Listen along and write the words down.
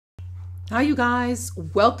Hi, you guys.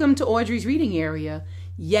 Welcome to Audrey's reading area.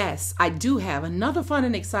 Yes, I do have another fun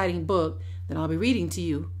and exciting book that I'll be reading to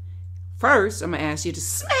you. First, I'm going to ask you to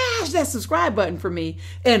smash that subscribe button for me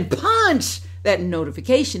and punch that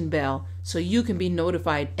notification bell so you can be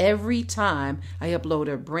notified every time I upload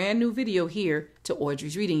a brand new video here to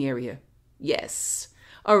Audrey's reading area. Yes.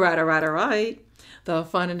 All right. The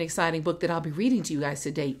fun and exciting book that I'll be reading to you guys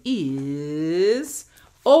today is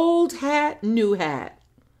Old Hat, New Hat.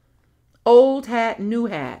 Old Hat, New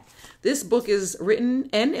Hat. This book is written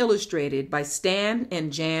and illustrated by Stan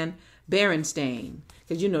and Jan Berenstain.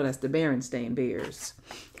 Because you know that's the Berenstain Bears.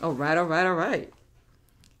 All right.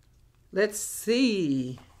 Let's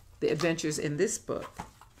see the adventures in this book.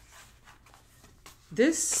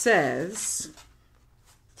 This says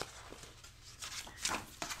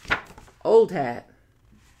Old Hat.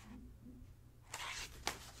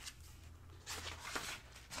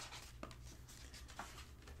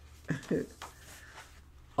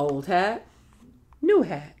 Old hat, new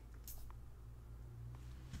hat.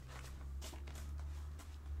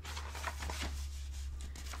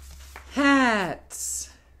 Hats.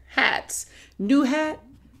 New hat,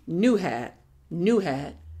 new hat, new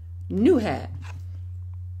hat, new hat.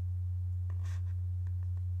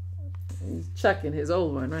 He's chucking his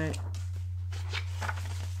old one, right?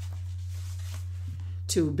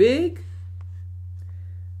 Too big,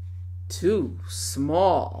 too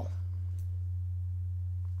small.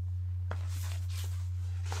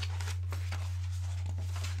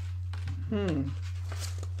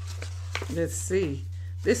 Let's see.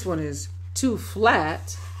 This one is too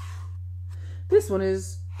flat. This one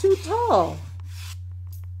is too tall.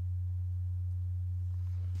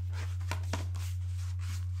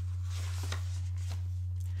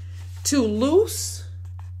 Too loose.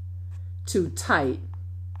 Too tight.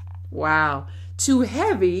 Wow. Too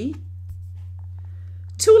heavy.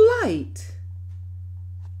 Too light.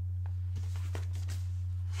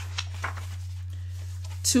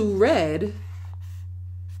 Too red,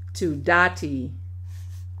 too dotty,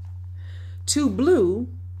 too blue,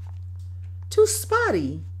 too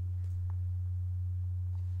spotty.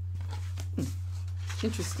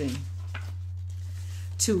 Interesting.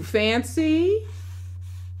 Too fancy,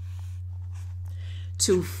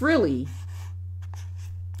 too frilly,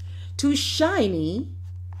 too shiny,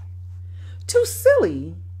 too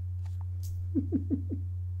silly.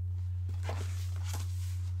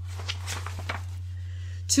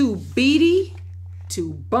 Too beady,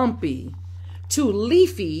 too bumpy, too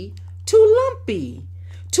leafy, too lumpy,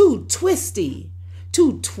 too twisty,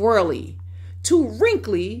 too twirly, too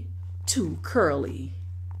wrinkly, too curly.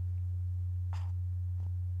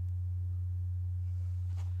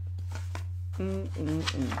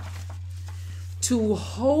 Too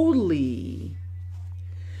holy,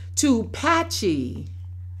 too patchy,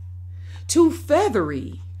 too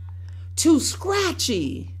feathery, too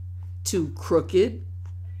scratchy, too crooked,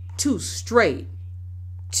 too straight,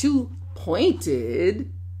 too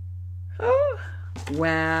pointed. Oh,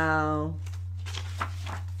 wow.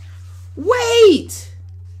 Wait!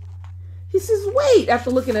 He says, wait,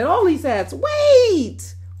 after looking at all these hats.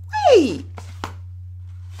 Wait!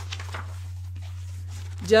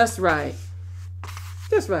 Just right.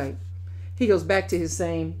 He goes back to his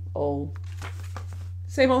same old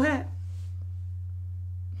hat.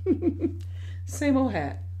 Same old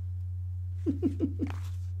hat.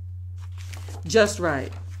 Just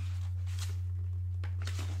right.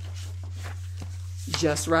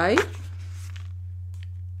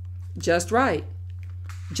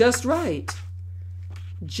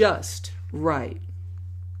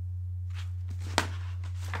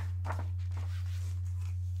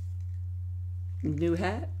 New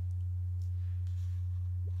hat.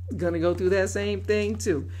 Gonna go through that same thing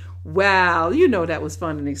too. Wow, you know that was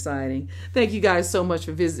fun and exciting. Thank you guys so much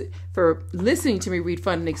for listening to me read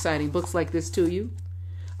fun and exciting books like this to you.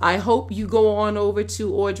 I hope you go on over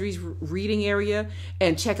to Audrey's reading area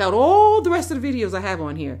and check out all the rest of the videos I have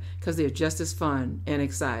on here because they're just as fun and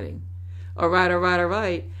exciting. All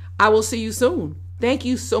right. I will see you soon. Thank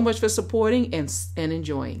you so much for supporting and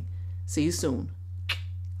enjoying. See you soon.